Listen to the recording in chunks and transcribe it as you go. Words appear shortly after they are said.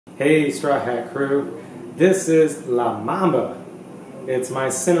Hey Straw Hat crew, this is La Mamba. It's my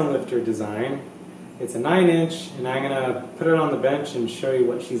Cinelifter design. It's a 9-inch and I'm gonna put it on the bench and show you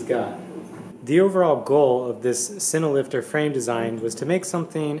what she's got. The overall goal of this Cinelifter frame design was to make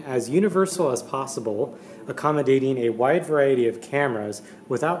something as universal as possible, accommodating a wide variety of cameras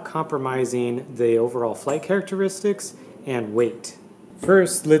without compromising the overall flight characteristics and weight.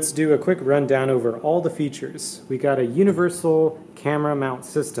 First, let's do a quick rundown over all the features. We got a universal camera mount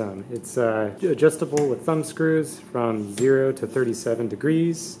system. It's adjustable with thumb screws from 0 to 37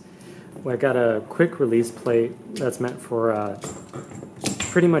 degrees. I got a quick release plate that's meant for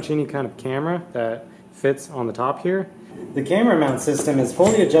pretty much any kind of camera that fits on the top here. The camera mount system is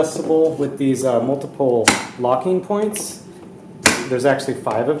fully adjustable with these multiple locking points. There's actually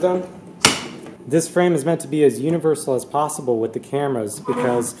 5 of them. This frame is meant to be as universal as possible with the cameras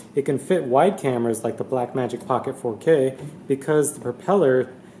because it can fit wide cameras like the Blackmagic Pocket 4K because the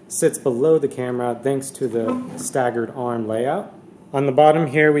propeller sits below the camera thanks to the staggered arm layout. On the bottom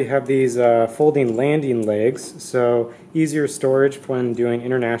here we have these folding landing legs, so easier storage when doing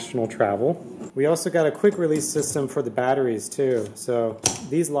international travel. We also got a quick release system for the batteries too, so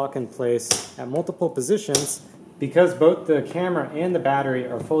these lock in place at multiple positions. Because both the camera and the battery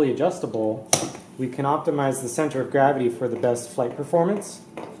are fully adjustable, we can optimize the center of gravity for the best flight performance.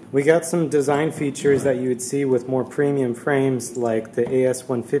 We got some design features that you would see with more premium frames like the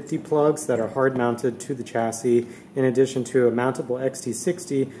AS150 plugs that are hard mounted to the chassis, in addition to a mountable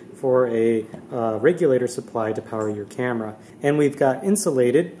XT60 for a regulator supply to power your camera. And we've got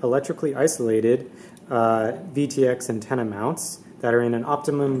insulated, electrically isolated VTX antenna mounts that are in an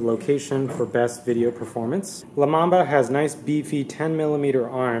optimum location for best video performance. La Mamba has nice beefy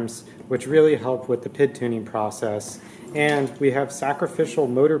 10mm arms which really help with the PID tuning process. And we have sacrificial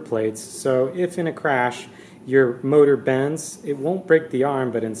motor plates, so if in a crash your motor bends, it won't break the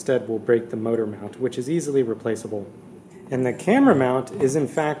arm but instead will break the motor mount, which is easily replaceable. And the camera mount is in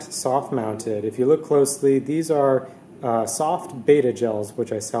fact soft mounted. If you look closely, these are soft beta gels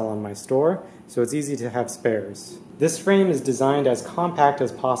which I sell on my store, so it's easy to have spares. This frame is designed as compact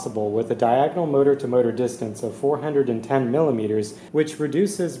as possible with a diagonal motor-to-motor distance of 410 millimeters, which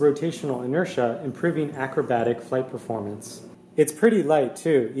reduces rotational inertia, improving acrobatic flight performance. It's pretty light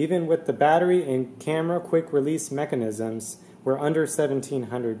too. Even with the battery and camera quick release mechanisms, we're under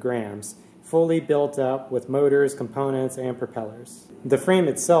 1,700 grams, fully built up with motors, components, and propellers. The frame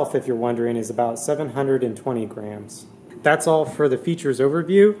itself, if you're wondering, is about 720 grams. That's all for the features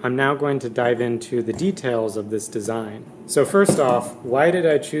overview. I'm now going to dive into the details of this design. So first off, why did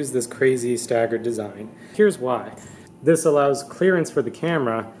I choose this crazy staggered design? Here's why. This allows clearance for the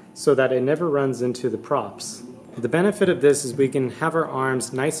camera so that it never runs into the props. The benefit of this is we can have our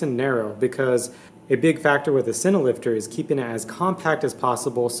arms nice and narrow because a big factor with a Cinelifter is keeping it as compact as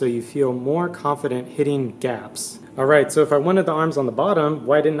possible so you feel more confident hitting gaps. Alright, so if I wanted the arms on the bottom,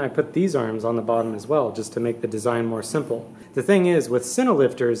 why didn't I put these arms on the bottom as well, just to make the design more simple? The thing is, with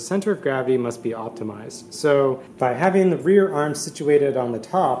Cinelifters, center of gravity must be optimized. So by having the rear arms situated on the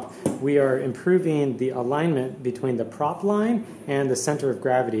top, we are improving the alignment between the prop line and the center of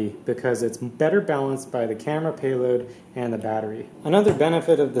gravity because it's better balanced by the camera payload and the battery. Another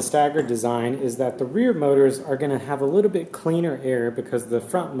benefit of the staggered design is that the rear motors are going to have a little bit cleaner air because the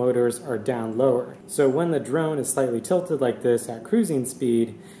front motors are down lower. So when the drone is slightly tilted like this at cruising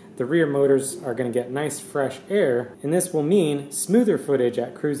speed, the rear motors are going to get nice fresh air, and this will mean smoother footage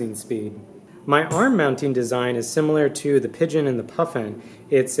at cruising speed. My arm mounting design is similar to the Pigeon and the Puffin.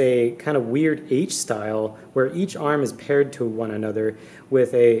 It's a kind of weird H style where each arm is paired to one another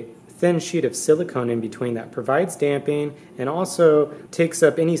with a thin sheet of silicone in between that provides damping and also takes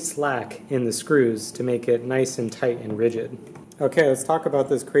up any slack in the screws to make it nice and tight and rigid. Okay, let's talk about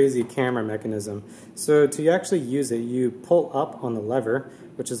this crazy camera mechanism. So to actually use it, you pull up on the lever,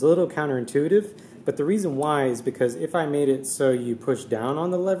 which is a little counterintuitive, but the reason why is because if I made it so you push down on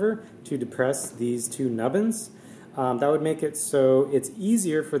the lever to depress these 2 nubbins, that would make it so it's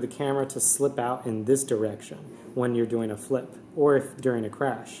easier for the camera to slip out in this direction when you're doing a flip or if during a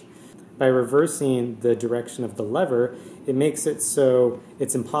crash. By reversing the direction of the lever, it makes it so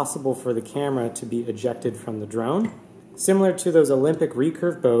it's impossible for the camera to be ejected from the drone. Similar to those Olympic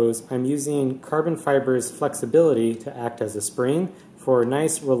recurve bows, I'm using carbon fiber's flexibility to act as a spring for a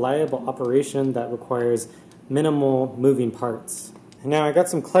nice, reliable operation that requires minimal moving parts. Now I got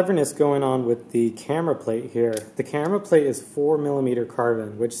some cleverness going on with the camera plate here. The camera plate is 4mm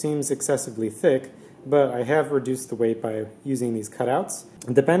carbon, which seems excessively thick, but I have reduced the weight by using these cutouts.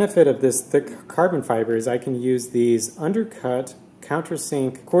 The benefit of this thick carbon fiber is I can use these undercut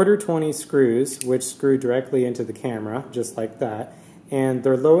countersink 1/4 20 screws, which screw directly into the camera, just like that, and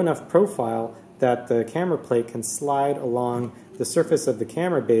they're low enough profile that the camera plate can slide along the surface of the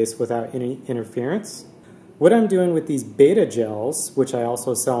camera base without any interference. What I'm doing with these beta gels, which I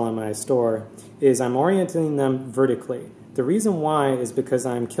also sell on my store, is I'm orienting them vertically. The reason why is because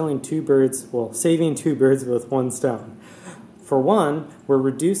I'm killing two birds, well, saving two birds with one stone. For one, we're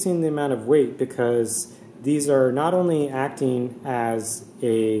reducing the amount of weight because these are not only acting as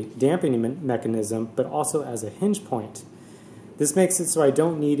a dampening mechanism, but also as a hinge point. This makes it so I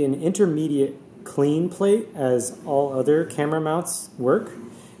don't need an intermediate clean plate as all other camera mounts work.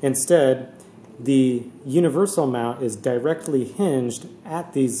 Instead, the universal mount is directly hinged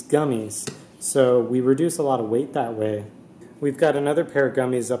at these gummies, so we reduce a lot of weight that way. We've got another pair of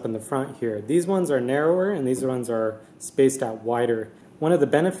gummies up in the front here. These ones are narrower and these ones are spaced out wider. One of the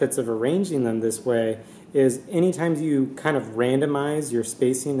benefits of arranging them this way is anytime you kind of randomize your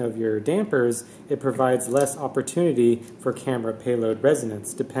spacing of your dampers, it provides less opportunity for camera payload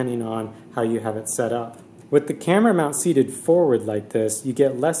resonance depending on how you have it set up. With the camera mount seated forward like this, you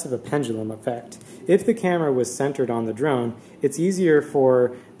get less of a pendulum effect. If the camera was centered on the drone, it's easier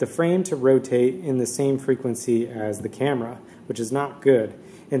for the frame to rotate in the same frequency as the camera, which is not good.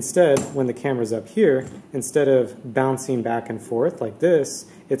 Instead, when the camera's up here, instead of bouncing back and forth like this,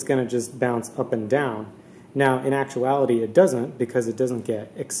 it's going to just bounce up and down. Now, in actuality, it doesn't, because it doesn't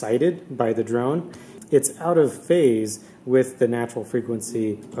get excited by the drone. It's out of phase with the natural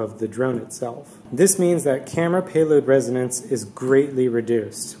frequency of the drone itself. This means that camera payload resonance is greatly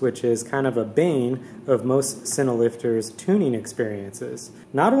reduced, which is kind of a bane of most cinelifters' tuning experiences.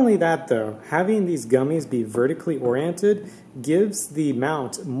 Not only that though, having these gummies be vertically oriented gives the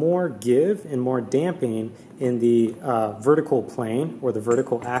mount more give and more damping in the vertical plane or the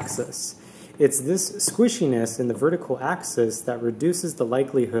vertical axis. It's this squishiness in the vertical axis that reduces the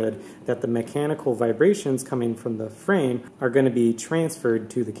likelihood that the mechanical vibrations coming from the frame are going to be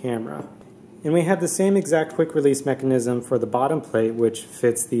transferred to the camera. And we have the same exact quick release mechanism for the bottom plate, which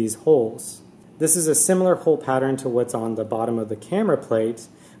fits these holes. This is a similar hole pattern to what's on the bottom of the camera plate,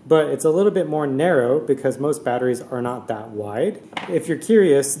 but it's a little bit more narrow because most batteries are not that wide. If you're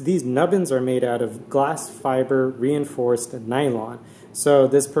curious, these nubbins are made out of glass fiber reinforced nylon. So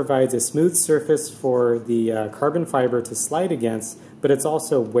this provides a smooth surface for the carbon fiber to slide against, but it's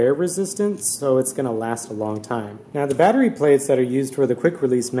also wear resistant, so it's going to last a long time. Now the battery plates that are used for the quick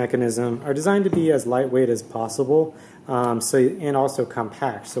release mechanism are designed to be as lightweight as possible and also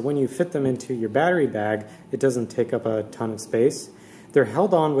compact. So when you fit them into your battery bag, it doesn't take up a ton of space. They're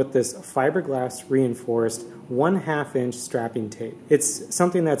held on with this fiberglass reinforced 1/2 inch strapping tape. It's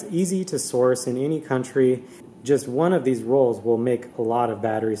something that's easy to source in any country. Just one of these rolls will make a lot of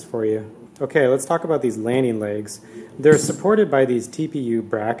batteries for you. Okay, let's talk about these landing legs. They're supported by these TPU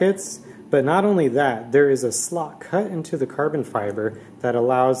brackets, but not only that, there is a slot cut into the carbon fiber that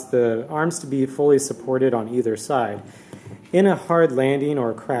allows the arms to be fully supported on either side. In a hard landing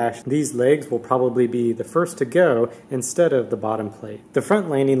or crash, these legs will probably be the first to go instead of the bottom plate. The front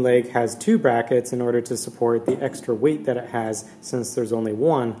landing leg has 2 brackets in order to support the extra weight that it has since there's only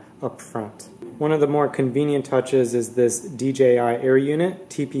one up front. One of the more convenient touches is this DJI Air Unit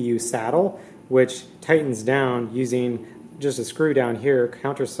TPU saddle, which tightens down using just a screw down here,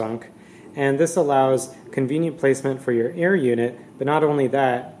 countersunk, and this allows convenient placement for your air unit, but not only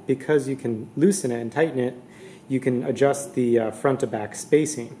that, because you can loosen it and tighten it, you can adjust the front to back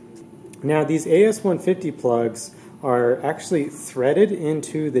spacing. Now these AS150 plugs are actually threaded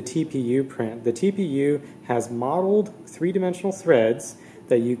into the TPU print. The TPU has modeled 3-dimensional threads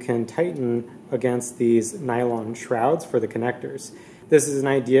that you can tighten against these nylon shrouds for the connectors. This is an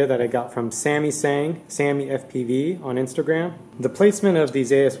idea that I got from Sammy FPV on Instagram. The placement of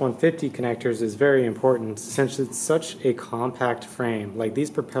these AS150 connectors is very important since it's such a compact frame. Like, these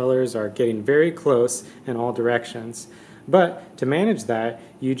propellers are getting very close in all directions. But to manage that,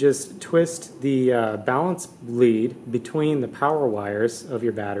 you just twist the balance lead between the power wires of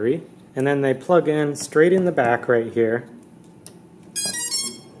your battery, and then they plug in straight in the back right here.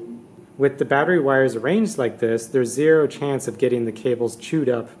 With the battery wires arranged like this, there's zero chance of getting the cables chewed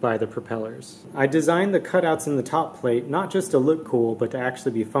up by the propellers. I designed the cutouts in the top plate not just to look cool, but to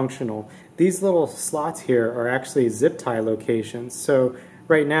actually be functional. These little slots here are actually zip tie locations. So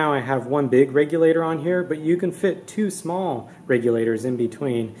right now I have one big regulator on here, but you can fit 2 small regulators in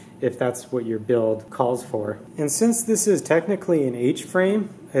between if that's what your build calls for. And since this is technically an H frame,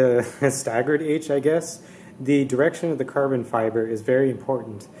 a staggered H I guess, the direction of the carbon fiber is very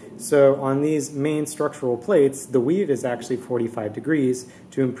important. So on these main structural plates, the weave is actually 45 degrees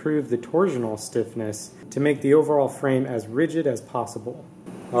to improve the torsional stiffness to make the overall frame as rigid as possible.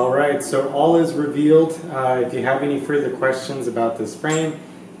 Alright, so all is revealed. If you have any further questions about this frame,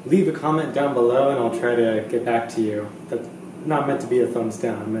 leave a comment down below and I'll try to get back to you. That's not meant to be a thumbs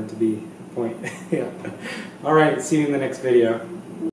down, meant to be a point. Yeah. Alright, see you in the next video.